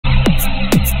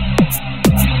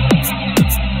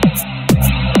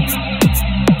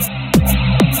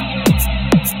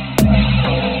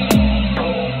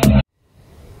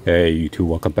Hey YouTube,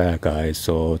 welcome back guys.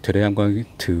 So today I'm going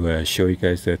to show you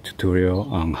guys a tutorial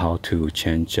on how to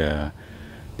change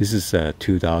this is a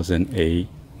 2008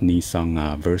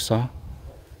 Nissan Versa.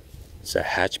 It's a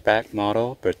hatchback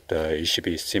model, but it should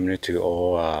be similar to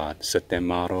all sedan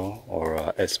model or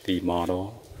SV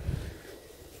model.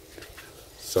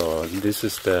 So this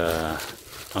is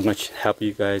I'm going to help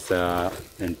you guys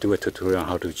and do a tutorial on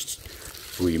how to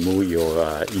remove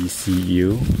your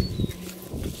ECU.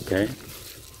 Okay.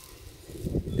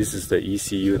 This is the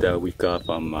ECU that we got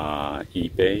from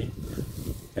eBay,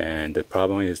 and the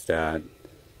problem is that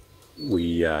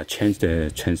we changed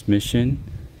the transmission,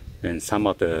 and some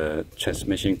of the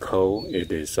transmission code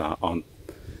it is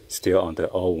still on the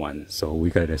old one, so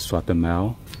we gotta swap them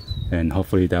out, and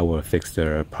hopefully that will fix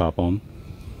the problem,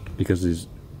 because it's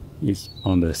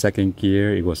on the second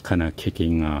gear. It was kind of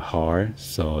kicking hard,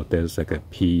 so there's like a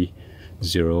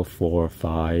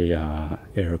P045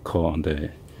 error code on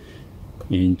the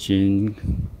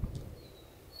engine,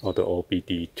 or the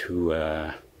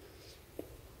OBD2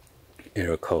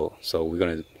 error code. So we're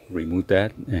gonna remove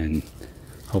that, and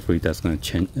hopefully that's gonna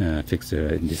change, fix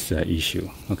this issue.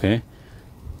 Okay,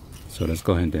 so let's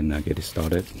go ahead and get it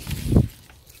started.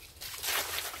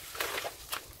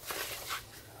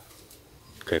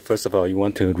 Okay, first of all, you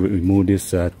want to remove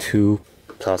this two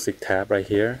plastic tab right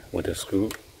here with a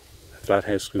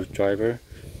flathead screwdriver.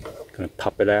 Gonna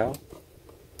pop it out.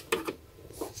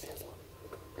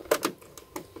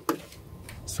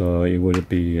 So it will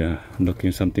be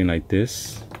looking something like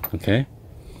this. Okay,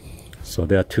 so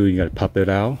there are two. You gotta pop it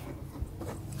out.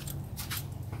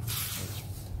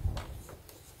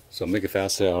 So make it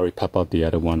faster. I already popped out the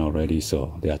other one already.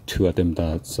 So there are two of them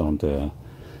that's on the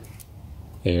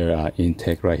air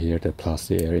intake right here, the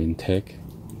plastic air intake.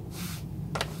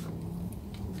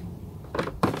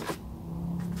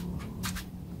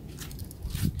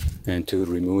 And to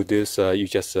remove this, you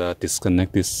just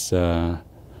disconnect this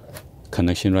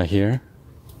connection right here,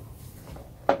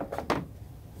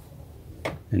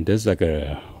 and there's like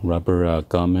a rubber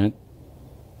garment.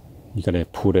 You gotta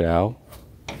pull it out.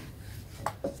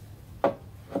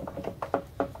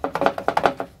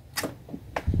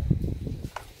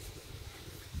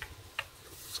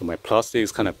 So my plastic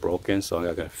is kind of broken, so I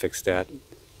gotta fix that.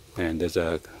 And there's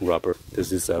a rubber.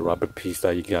 This is a rubber piece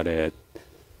that you gotta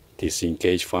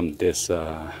disengage from this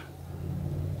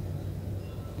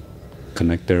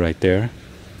connector right there,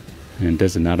 and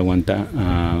there's another one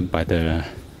down by the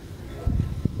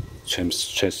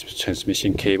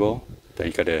transmission cable that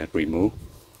you gotta remove.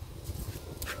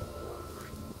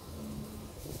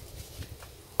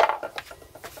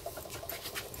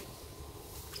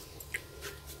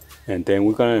 And then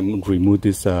we're gonna remove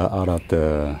this out of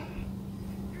the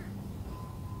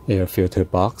air filter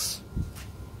box.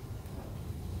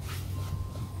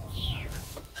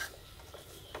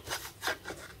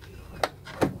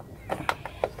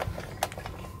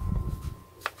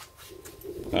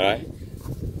 Alright,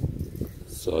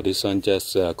 so this one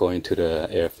just going to the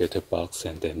air filter box,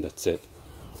 and then that's it.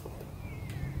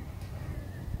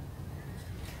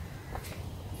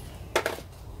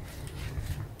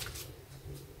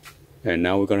 And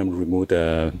now we're going to remove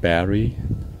the battery.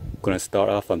 We're going to start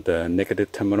off on the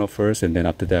negative terminal first, and then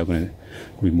after that we're going to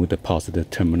remove the positive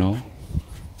terminal.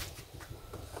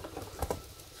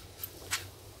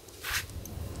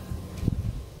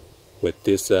 With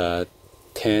this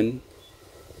 10mm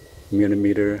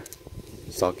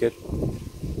socket.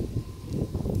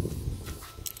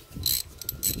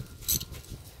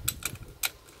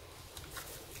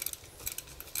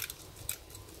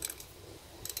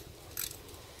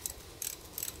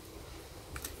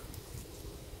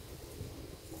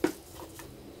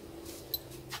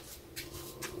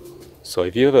 So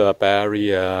if you have a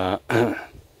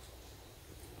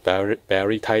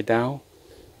battery tied down,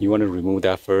 you want to remove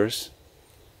that first.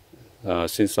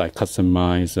 Since I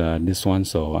customized this one,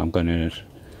 so I'm gonna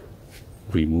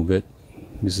remove it.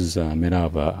 This is made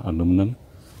out of aluminum.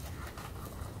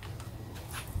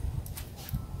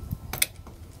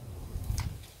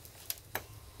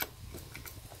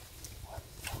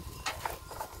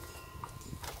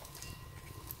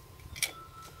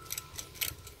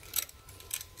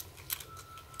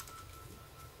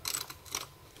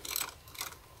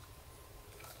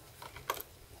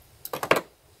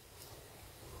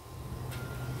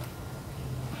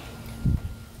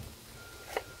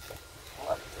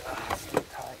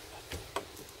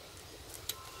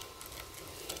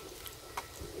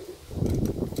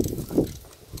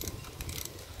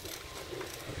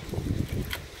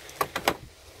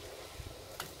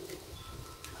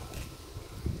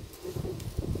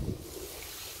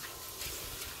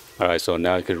 Alright, so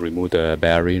now you can remove the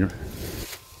battery.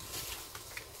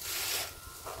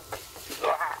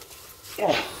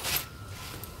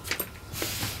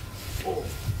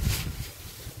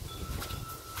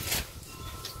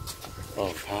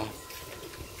 Oh, car.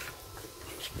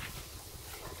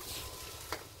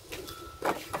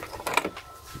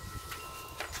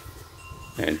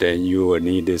 And then you will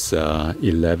need this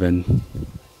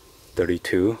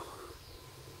 1132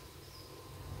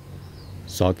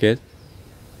 socket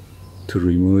to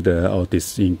remove or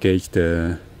disengage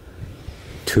the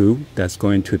tube that's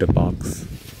going to the box,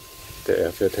 the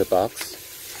air filter box.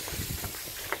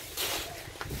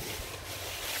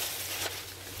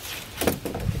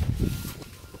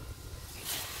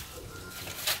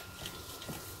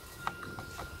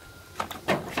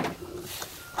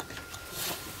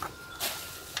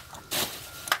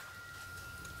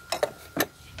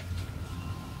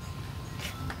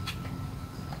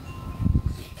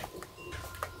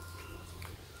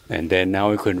 And then now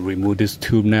we can remove this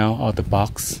tube now out of the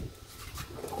box.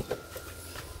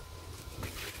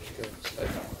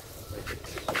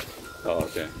 Oh,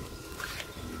 okay.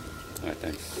 All right,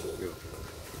 thanks.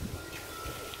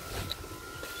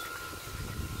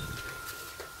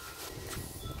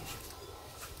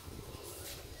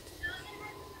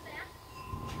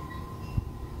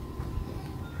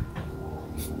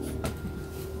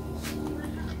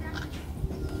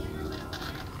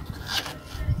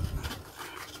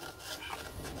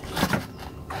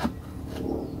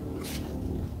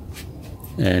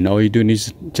 And all you do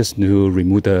is just to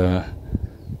remove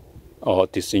or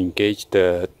disengage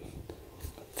the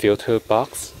filter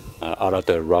box out of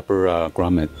the rubber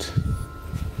grommet.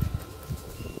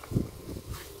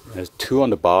 There's two on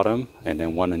the bottom and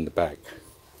then one in the back.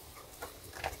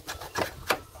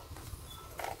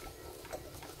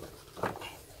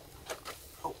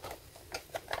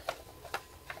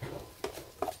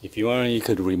 If you want, you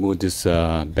could remove this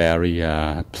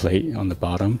barrier plate on the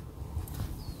bottom.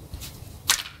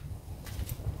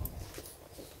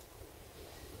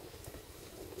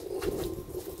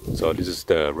 So this is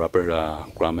the rubber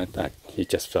grommet that it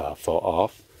just fall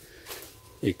off.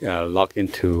 It locked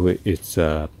into its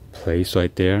place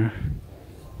right there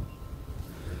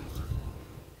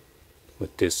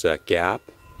with this gap.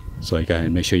 So you gotta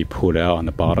make sure you pull it out on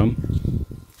the bottom.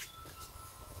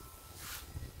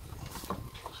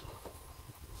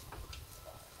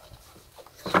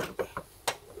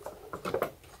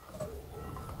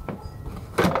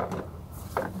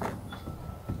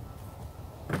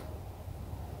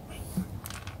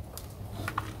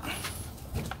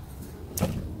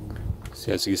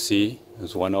 So as you see,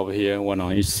 there's one over here, one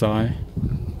on each side.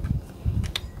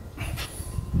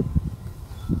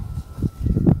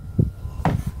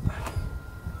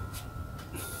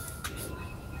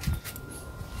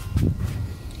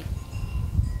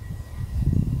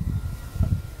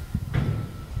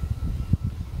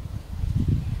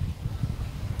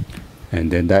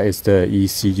 And then that is the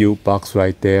ECU box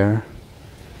right there.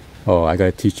 Oh, I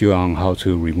gotta teach you on how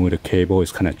to remove the cable.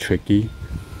 It's kind of tricky.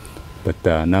 But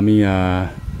there are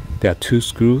two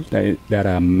screws that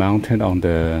are mounted on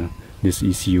this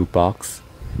ECU box.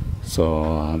 So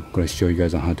I'm going to show you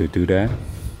guys on how to do that.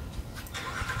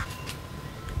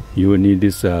 You will need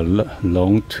this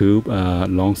long tube,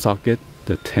 long socket,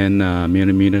 the 10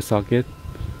 millimeter socket.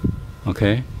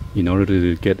 Okay, in order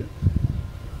to get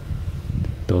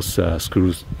those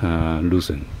screws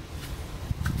loosened.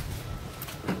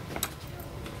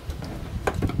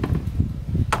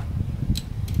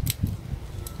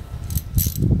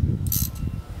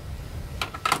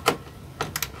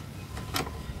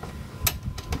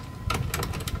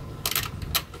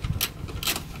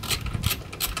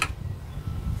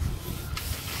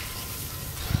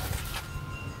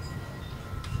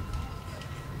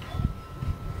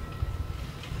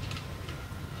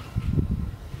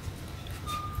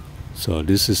 So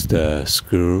this is the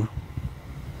screw,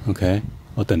 okay,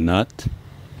 or the nut,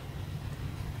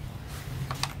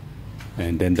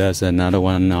 and then there's another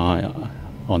one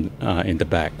in the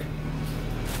back.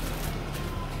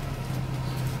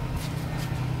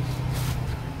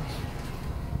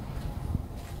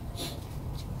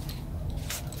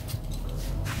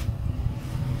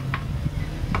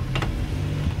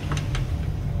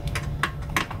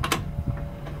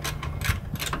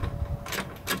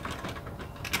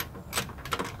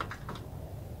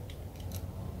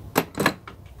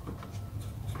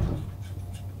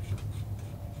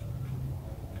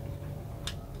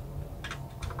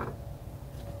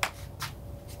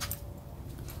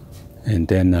 And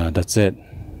then that's it.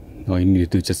 All you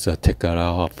need to do is just take it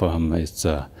out from its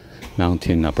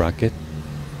mounting bracket.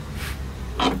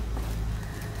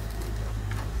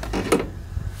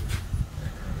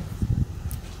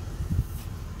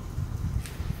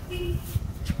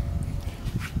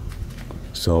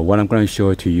 So what I'm going to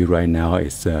show to you right now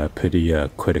is pretty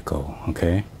critical.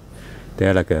 Okay,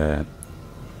 they're like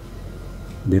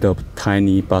little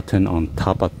tiny button on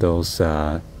top of those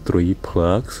 3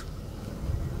 plugs.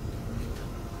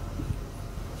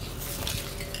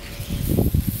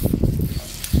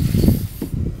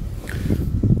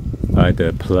 Alright,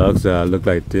 the plugs look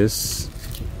like this.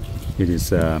 It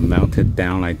is mounted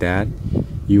down like that.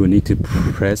 You will need to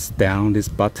press down this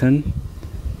button,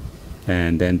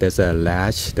 and then there's a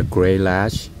latch, the gray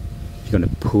latch. You're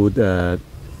gonna pull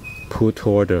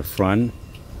toward the front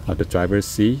of the driver's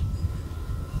seat,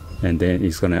 and then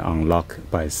it's gonna unlock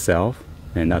by itself.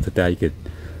 And after that, you could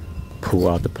pull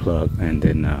out the plug and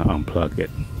then unplug it.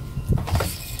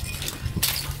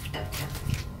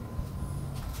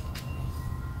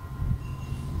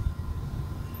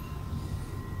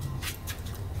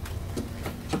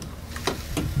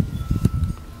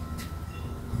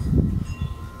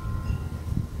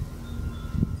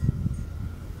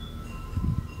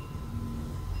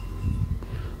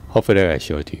 Hopefully I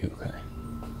showed you. Okay.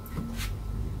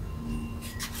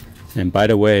 And by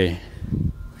the way,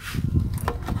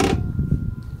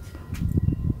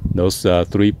 those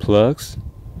 3 plugs,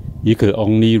 you could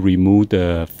only remove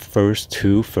the first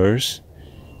 2 first.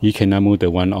 You cannot move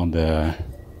the one on the,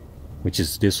 which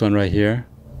is this one right here.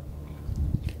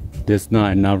 There's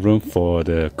not enough room for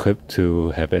the clip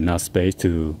to have enough space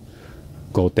to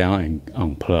go down and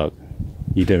unplug.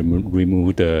 Either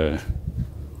remove the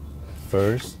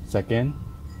first, second.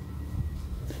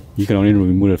 You can only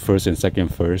remove the first and second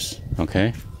first,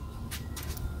 okay?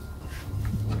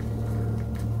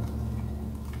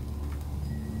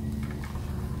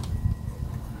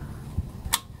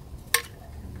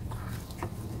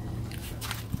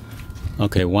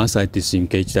 Okay, once I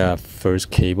disengage that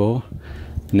first cable,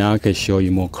 now I can show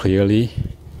you more clearly.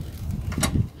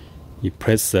 You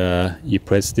press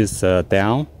this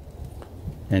down,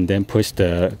 and then push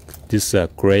this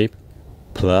gray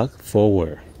plug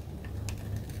forward,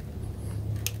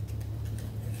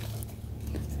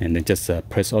 and then just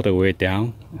press all the way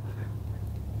down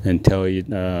until it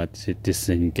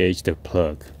disengage the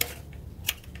plug.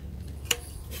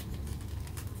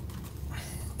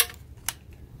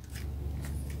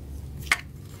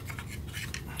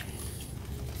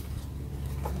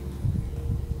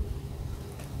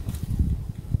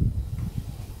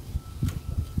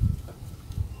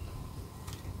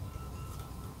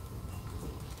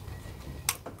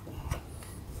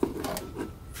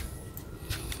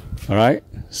 Alright,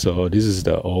 so this is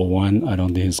the old one. I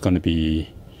don't think it's gonna be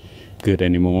good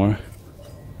anymore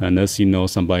unless you know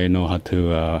somebody know how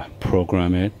to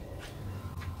program it.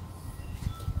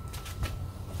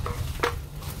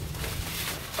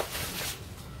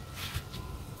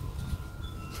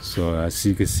 So as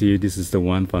you can see, this is the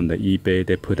one from the eBay.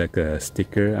 They put like a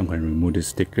sticker. I'm gonna remove the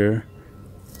sticker.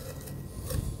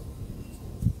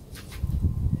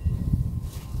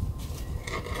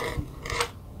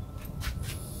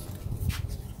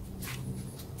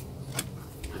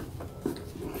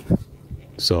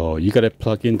 So you gotta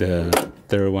plug in the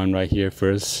 3rd one right here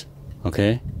first,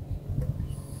 okay?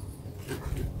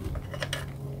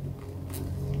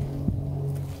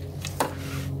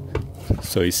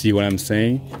 So you see what I'm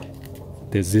saying?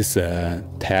 There's this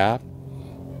tab,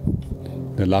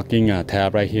 the locking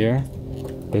tab right here.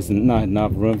 There's not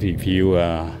enough room if you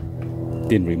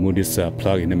didn't remove this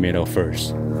plug in the middle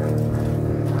first.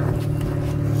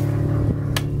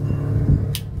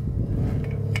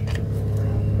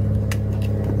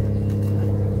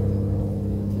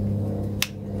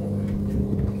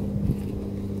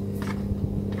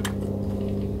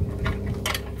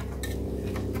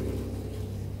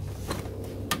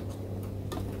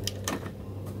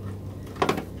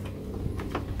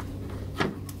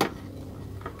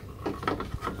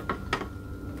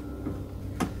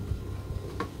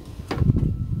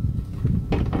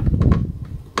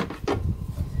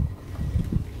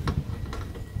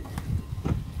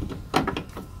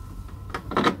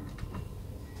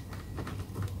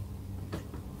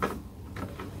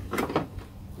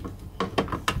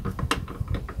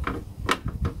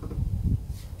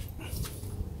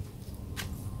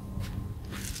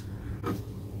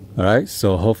 Alright,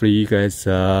 so hopefully you guys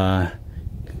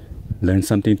learned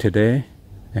something today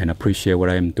and appreciate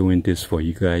what I'm doing this for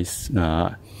you guys.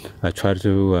 I try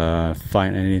to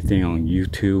find anything on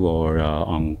YouTube or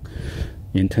on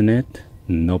internet.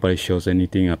 Nobody shows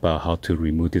anything about how to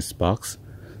remove this box.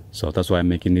 So that's why I'm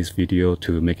making this video,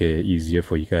 to make it easier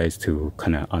for you guys to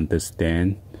kind of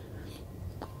understand.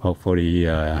 Hopefully,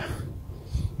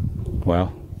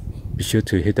 well, be sure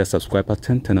to hit that subscribe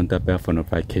button, turn on that bell for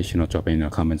notification, or drop in your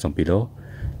comments on below.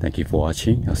 Thank you for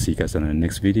watching. I'll see you guys on the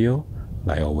next video.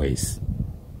 Like always,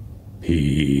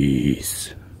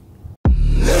 peace.